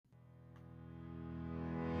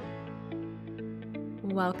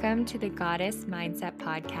Welcome to the Goddess Mindset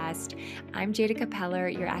Podcast. I'm Jada Capeller,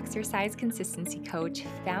 your exercise consistency coach,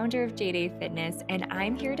 founder of Jada Fitness, and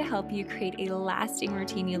I'm here to help you create a lasting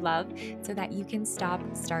routine you love so that you can stop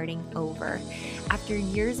starting over. After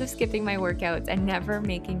years of skipping my workouts and never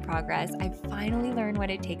making progress, I've finally learned what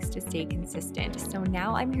it takes to stay consistent. So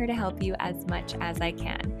now I'm here to help you as much as I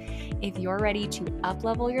can. If you're ready to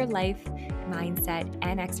up-level your life, mindset,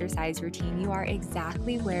 and exercise routine, you are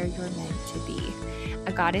exactly where you're meant to be.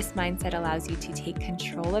 A goddess mindset allows you to take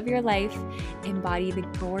control of your life, embody the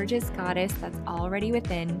gorgeous goddess that's already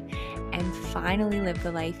within, and finally live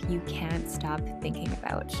the life you can't stop thinking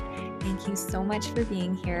about. Thank you so much for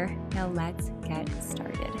being here. Now let's get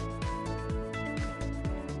started.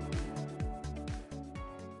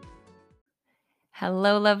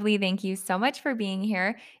 Hello, lovely. Thank you so much for being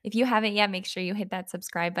here. If you haven't yet, make sure you hit that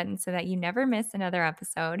subscribe button so that you never miss another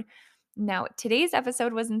episode. Now, today's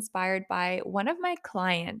episode was inspired by one of my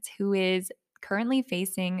clients who is currently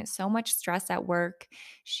facing so much stress at work.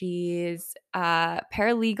 She's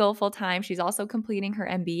paralegal full time. She's also completing her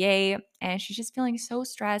MBA, and she's just feeling so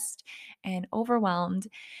stressed and overwhelmed.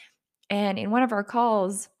 And in one of our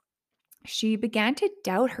calls, she began to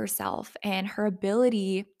doubt herself and her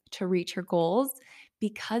ability to reach her goals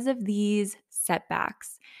because of these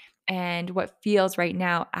setbacks and what feels right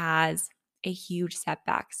now as a huge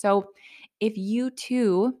setback. So, if you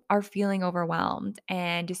too are feeling overwhelmed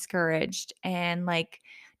and discouraged, and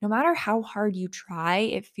no matter how hard you try,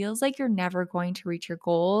 it feels like you're never going to reach your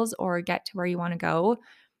goals or get to where you want to go,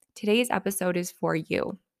 today's episode is for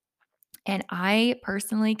you. And I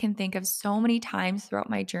personally can think of so many times throughout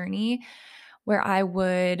my journey where I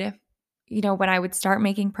would, when I would start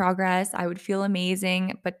making progress, I would feel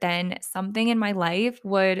amazing, but then something in my life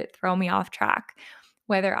would throw me off track.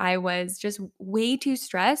 Whether I was just way too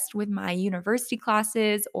stressed with my university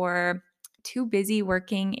classes or too busy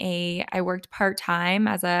I worked part-time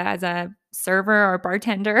as a server or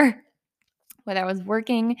bartender, whether I was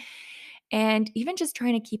working and even just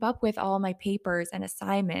trying to keep up with all my papers and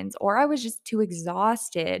assignments, or I was just too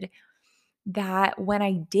exhausted that when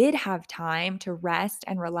I did have time to rest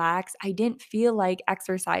and relax, I didn't feel like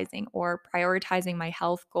exercising or prioritizing my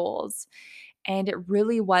health goals. And it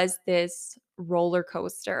really was this roller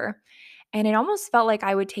coaster. And it almost felt like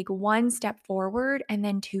I would take one step forward and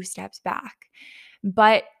then two steps back.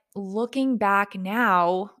 But looking back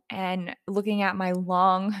now and looking at my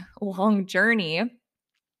long, long journey,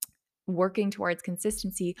 working towards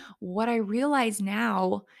consistency, what I realize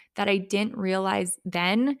now that I didn't realize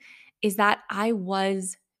then is that I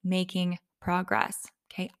was making progress.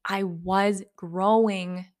 Okay. I was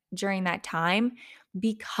growing during that time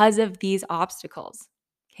because of these obstacles.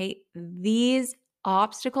 Okay. These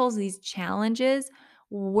obstacles, these challenges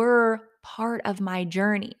were part of my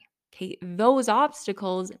journey. Okay. Those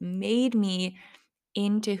obstacles made me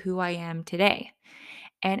into who I am today.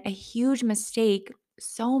 And a huge mistake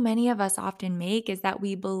so many of us often make is that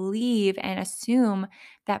we believe and assume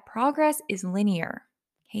that progress is linear.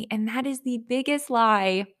 Okay. And that is the biggest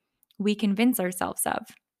lie we convince ourselves of.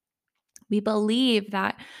 We believe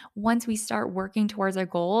that once we start working towards our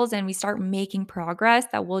goals and we start making progress,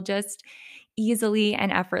 that we'll just easily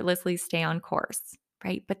and effortlessly stay on course,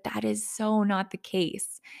 right? But that is so not the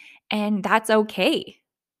case. And that's okay,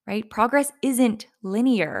 right? Progress isn't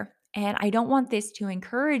linear. And I don't want this to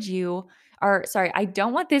encourage you, or sorry, I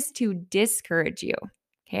don't want this to discourage you.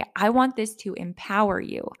 Okay. I want this to empower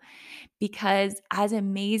you because, as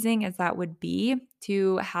amazing as that would be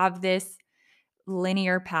to have this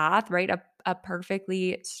linear path, right? A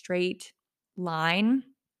perfectly straight line,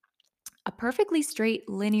 a perfectly straight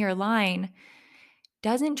linear line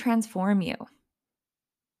doesn't transform you.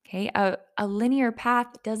 Okay. A linear path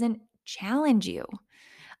doesn't challenge you.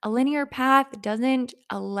 A linear path doesn't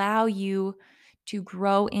allow you to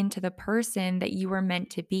grow into the person that you were meant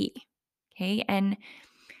to be. Okay. And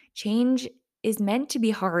change is meant to be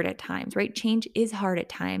hard at times, right? Change is hard at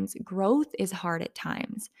times. Growth is hard at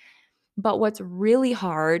times. But what's really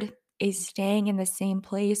hard is staying in the same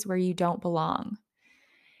place where you don't belong.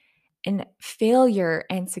 And failure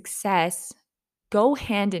and success go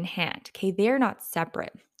hand in hand. Okay. They're not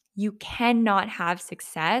separate. You cannot have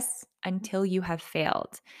success until you have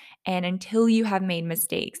failed and until you have made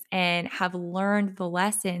mistakes and have learned the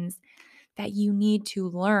lessons that you need to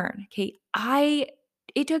learn. Okay.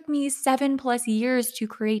 It took me 7+ years to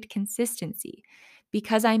create consistency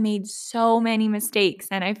because I made so many mistakes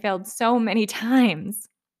and I failed so many times.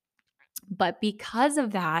 But because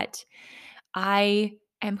of that, I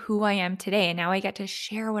am who I am today. And now I get to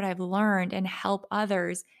share what I've learned and help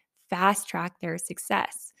others fast track their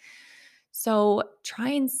success. So try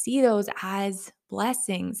and see those as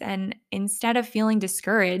blessings. And instead of feeling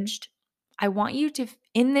discouraged, I want you to,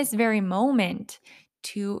 in this very moment,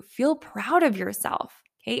 to feel proud of yourself.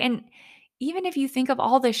 Okay. And even if you think of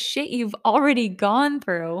all the shit you've already gone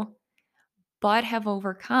through, but have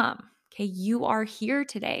overcome, okay, you are here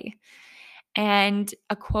today. And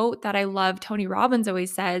a quote that I love, Tony Robbins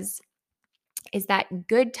always says, is that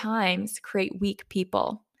good times create weak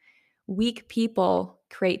people. Weak people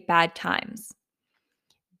create bad times.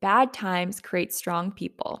 Bad times create strong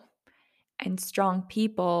people, and strong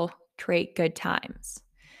people create good times.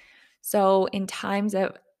 So in times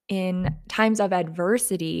of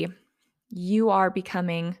adversity, you are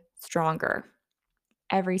becoming stronger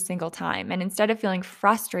every single time. And instead of feeling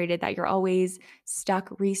frustrated that you're always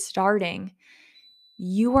stuck restarting,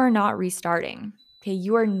 you are not restarting. Okay,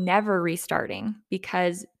 you are never restarting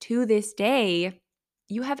because to this day,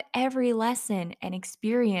 you have every lesson and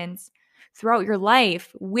experience throughout your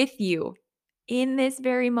life with you in this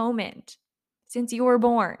very moment since you were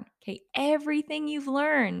born. Okay, everything you've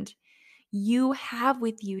learned, you have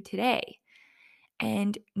with you today.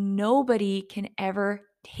 And nobody can ever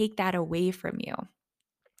take that away from you.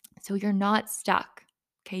 So you're not stuck.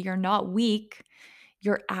 Okay, you're not weak.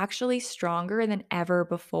 You're actually stronger than ever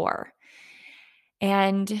before.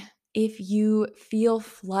 And if you feel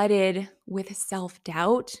flooded with self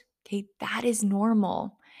doubt, okay, that is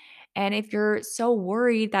normal. And if you're so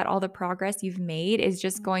worried that all the progress you've made is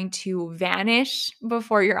just going to vanish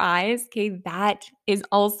before your eyes, okay, that is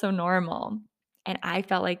also normal. And I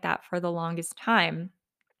felt like that for the longest time.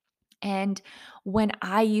 And when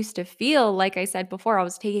I used to feel, like I said before, I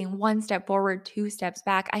was taking one step forward, two steps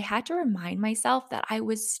back, I had to remind myself that I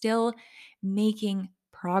was still making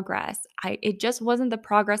progress. It just wasn't the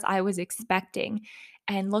progress I was expecting.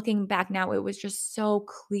 And looking back now, it was just so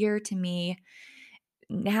clear to me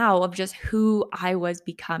now of just who I was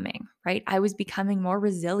becoming, right? I was becoming more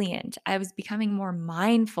resilient. I was becoming more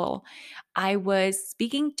mindful. I was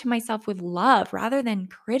speaking to myself with love rather than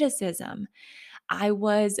criticism. I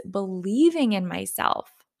was believing in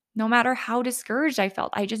myself. No matter how discouraged I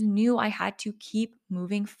felt, I just knew I had to keep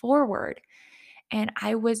moving forward. And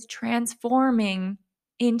I was transforming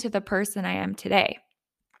into the person I am today.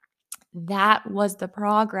 That was the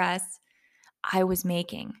progress I was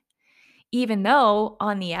making. Even though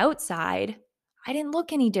on the outside, I didn't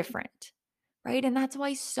look any different, right? And that's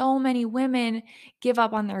why so many women give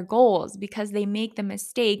up on their goals because they make the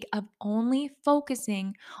mistake of only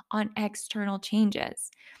focusing on external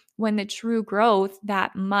changes when the true growth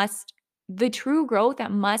that must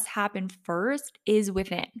happen first is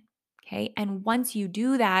within. Okay? And once you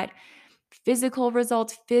do that, physical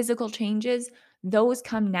results, physical changes, those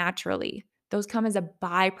come naturally. Those come as a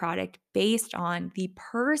byproduct based on the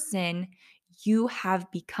person you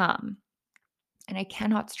have become. And I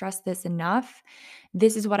cannot stress this enough.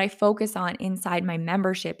 This is what I focus on inside my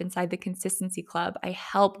membership, inside the Consistency Club. I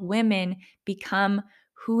help women become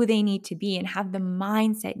who they need to be and have the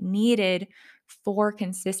mindset needed for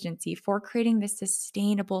consistency, for creating this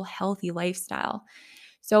sustainable, healthy lifestyle.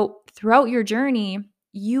 So, throughout your journey,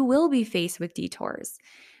 you will be faced with detours,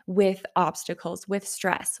 with obstacles, with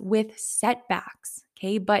stress, with setbacks.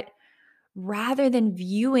 Okay. But rather than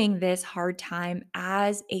viewing this hard time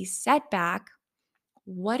as a setback,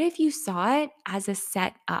 what if you saw it as a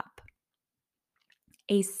set up?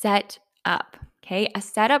 A set up, okay? A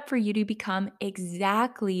setup for you to become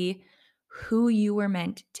exactly who you were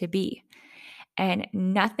meant to be. And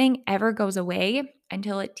nothing ever goes away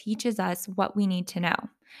until it teaches us what we need to know.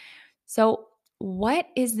 So, what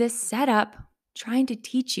is this setup trying to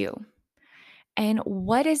teach you? And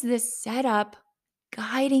what is this setup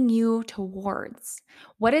guiding you towards?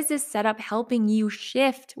 What is this setup helping you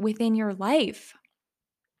shift within your life?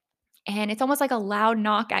 And it's almost like a loud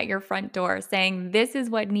knock at your front door saying, this is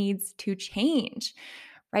what needs to change,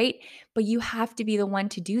 right? But you have to be the one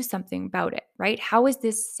to do something about it, right? How is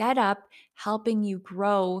this setup helping you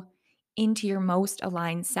grow into your most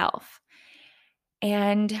aligned self?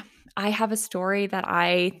 And I have a story that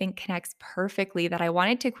I think connects perfectly that I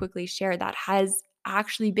wanted to quickly share that has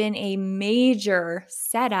actually been a major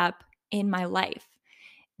setup in my life.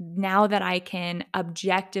 Now that I can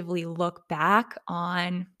objectively look back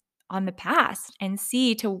on the past and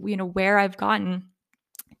see to where I've gotten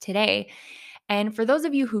today. And for those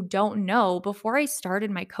of you who don't know, before I started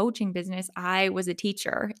my coaching business, I was a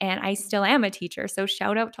teacher and I still am a teacher. So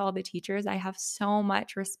shout out to all the teachers. I have so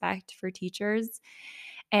much respect for teachers.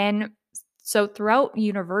 And so throughout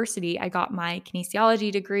university, I got my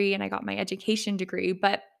kinesiology degree and I got my education degree.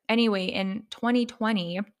 But anyway, in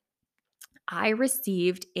 2020, I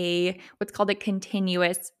received what's called a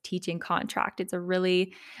continuous teaching contract. It's a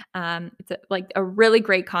really like a really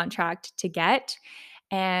great contract to get.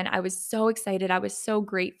 And I was so excited. I was so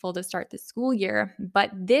grateful to start the school year.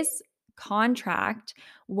 But this contract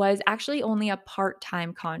was actually only a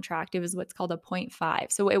part-time contract. It was what's called a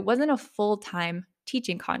 0.5. So it wasn't a full-time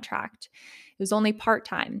teaching contract. It was only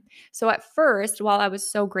part-time. So at first, while I was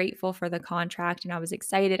so grateful for the contract and I was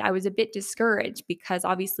excited, I was a bit discouraged because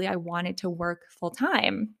obviously I wanted to work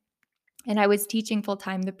full-time. And I was teaching full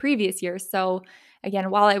time the previous year. So,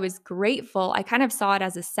 again, while I was grateful, I kind of saw it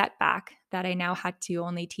as a setback that I now had to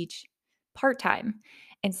only teach part time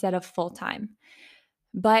instead of full time.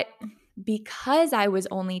 But because I was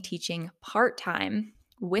only teaching part time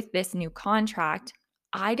with this new contract,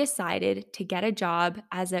 I decided to get a job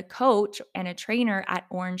as a coach and a trainer at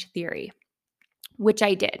Orange Theory, which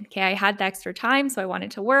I did. Okay. I had the extra time. So I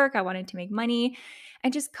wanted to work, I wanted to make money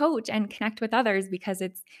and just coach and connect with others because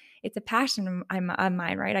it's a passion of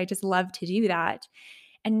mine, right? I just love to do that.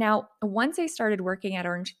 And now, once I started working at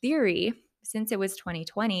Orange Theory, since it was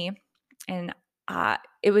 2020, and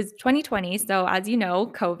it was 2020, so as you know,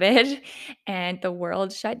 COVID and the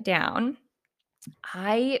world shut down,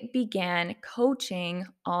 I began coaching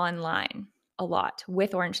online a lot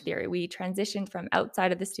with Orange Theory. We transitioned from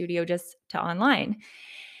outside of the studio just to online.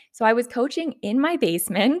 So I was coaching in my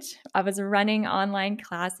basement. I was running online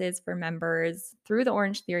classes for members through the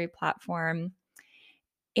Orange Theory platform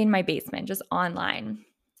in my basement, just online.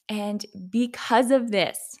 And because of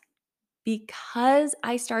this, because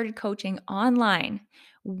I started coaching online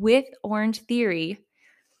with Orange Theory,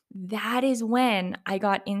 that is when I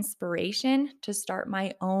got inspiration to start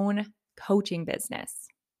my own coaching business.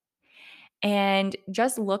 And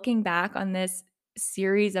just looking back on this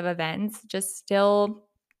series of events just still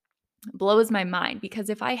blows my mind because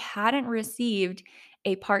if I hadn't received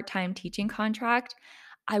a part time teaching contract,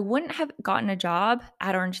 I wouldn't have gotten a job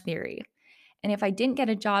at Orange Theory. And if I didn't get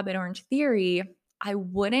a job at Orange Theory, I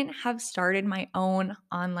wouldn't have started my own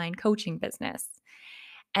online coaching business.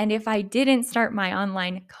 And if I didn't start my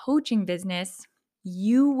online coaching business,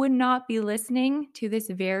 you would not be listening to this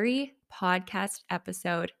very podcast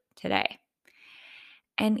episode today.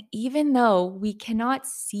 And even though we cannot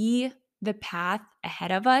see the path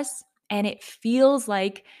ahead of us and it feels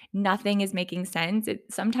like nothing is making sense, it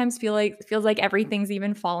sometimes feels like everything's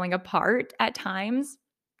even falling apart at times.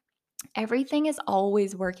 Everything is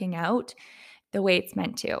always working out the way it's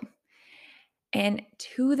meant to. And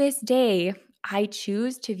to this day, I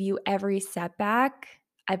choose to view every setback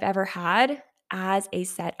I've ever had as a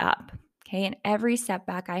setup. Okay. And every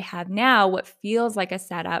setback I have now, what feels like a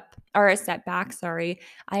setup or a setback, sorry,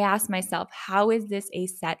 I ask myself, how is this a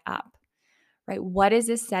setup? Right? What is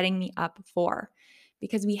this setting me up for?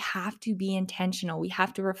 Because we have to be intentional. We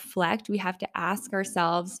have to reflect. We have to ask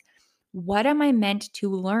ourselves, what am I meant to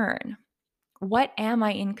learn? What am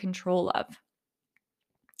I in control of?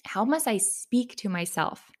 How must I speak to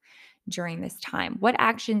myself during this time? What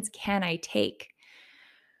actions can I take?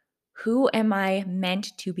 Who am I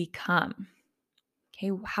meant to become?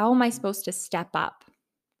 Okay, how am I supposed to step up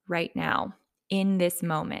right now in this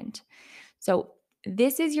moment? So,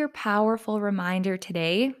 this is your powerful reminder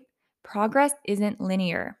today. Progress isn't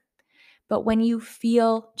linear, but when you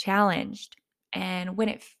feel challenged and when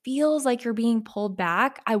it feels like you're being pulled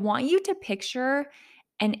back, I want you to picture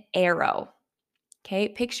an arrow. Okay,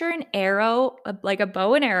 picture an arrow, like a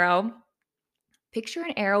bow and arrow. Picture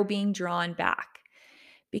an arrow being drawn back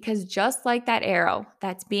because just like that arrow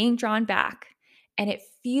that's being drawn back and it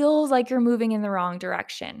feels like you're moving in the wrong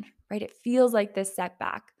direction, right? It feels like this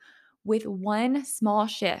setback. With one small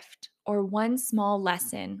shift or one small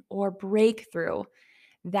lesson or breakthrough,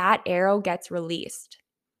 that arrow gets released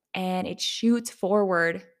and it shoots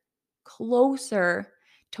forward closer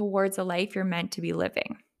towards a life you're meant to be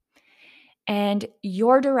living. And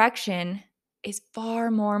your direction is far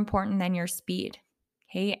more important than your speed.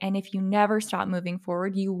 Okay. And if you never stop moving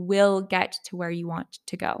forward, you will get to where you want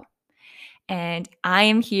to go. And I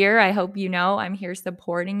am here. I hope you know I'm here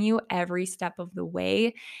supporting you every step of the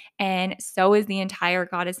way. And so is the entire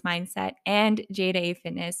Goddess Mindset and Jada A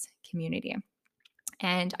Fitness community.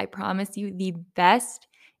 And I promise you, the best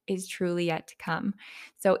is truly yet to come.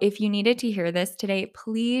 So if you needed to hear this today,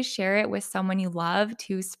 please share it with someone you love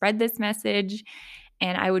to spread this message.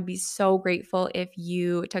 And I would be so grateful if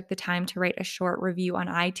you took the time to write a short review on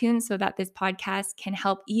iTunes so that this podcast can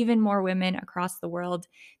help even more women across the world.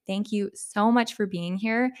 Thank you so much for being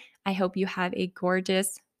here. I hope you have a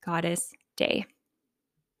gorgeous goddess day.